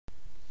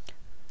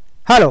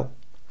Hello,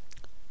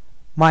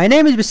 my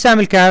name is Bassam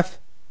Al-Kaf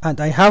and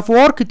I have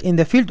worked in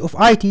the field of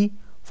IT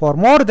for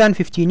more than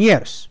 15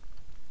 years.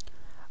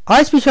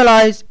 I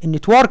specialize in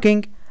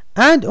networking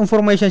and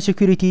information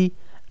security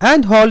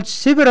and hold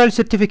several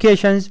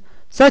certifications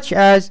such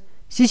as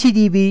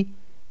CCDB,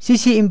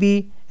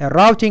 CCNP,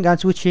 routing and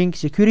switching,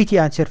 security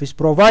and service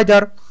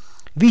provider,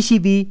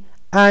 VCP,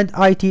 and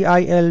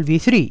ITIL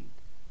V3.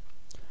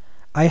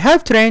 I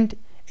have trained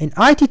in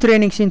IT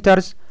training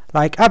centers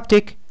like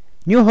Aptec,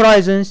 New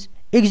Horizons,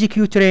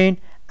 Execute Train,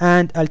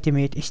 and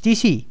Ultimate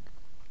STC.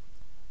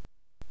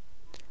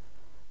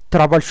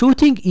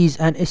 Troubleshooting is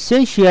an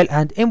essential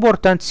and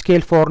important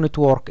skill for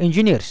network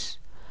engineers.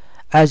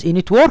 As a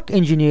network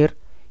engineer,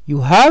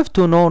 you have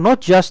to know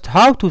not just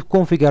how to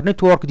configure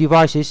network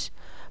devices,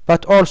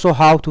 but also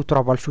how to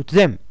troubleshoot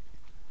them.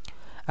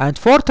 And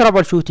for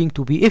troubleshooting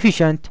to be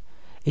efficient,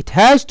 it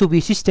has to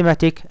be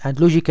systematic and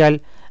logical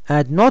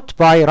and not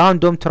by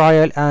random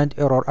trial and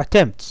error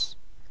attempts.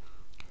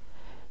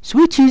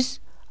 Switches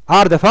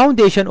are the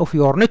foundation of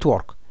your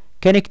network,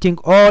 connecting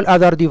all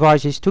other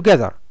devices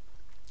together.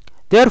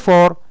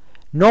 Therefore,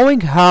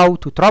 knowing how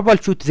to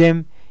troubleshoot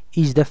them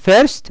is the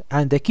first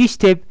and the key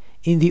step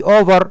in the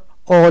overall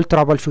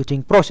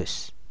troubleshooting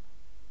process.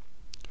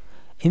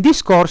 In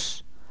this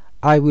course,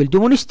 I will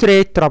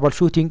demonstrate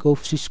troubleshooting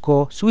of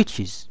Cisco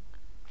switches.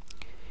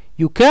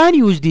 You can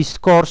use this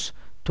course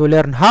to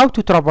learn how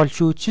to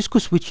troubleshoot Cisco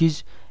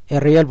switches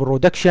in real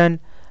production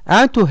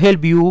and to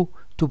help you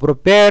to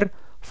prepare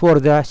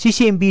for the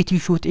CCNP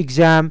T-Shoot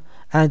exam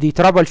and the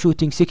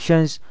troubleshooting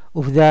sections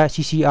of the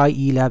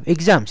CCIE lab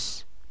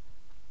exams.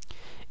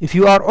 If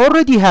you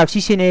already have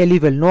CCNA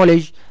level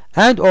knowledge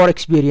and or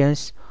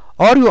experience,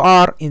 or you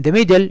are in the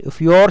middle of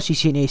your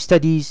CCNA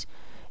studies,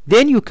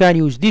 then you can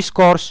use this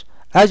course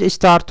as a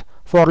start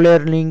for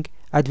learning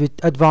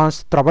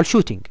advanced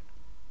troubleshooting.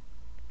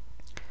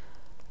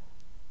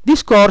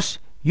 This course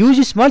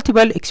uses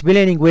multiple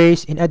explaining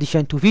ways in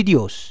addition to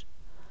videos.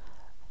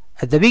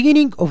 At the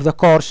beginning of the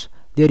course,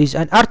 there is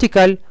an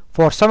article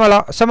for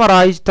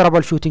summarized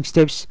troubleshooting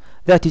steps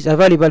that is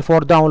available for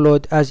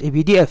download as a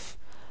PDF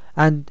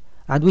and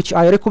which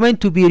I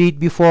recommend to be read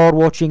before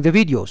watching the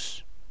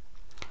videos.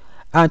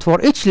 And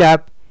for each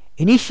lab,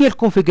 initial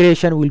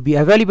configuration will be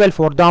available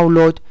for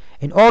download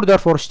in order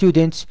for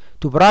students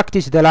to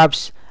practice the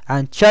labs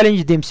and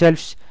challenge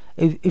themselves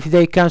if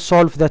they can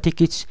solve the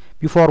tickets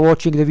before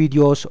watching the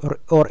videos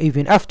or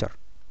even after.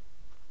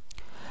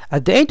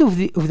 At the end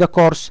of the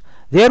course,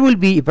 there will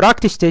be a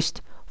practice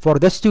test for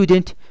the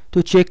student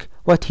to check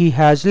what he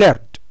has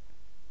learned.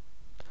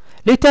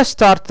 Let us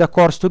start the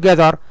course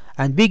together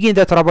and begin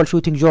the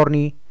troubleshooting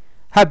journey.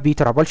 Happy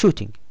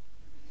troubleshooting!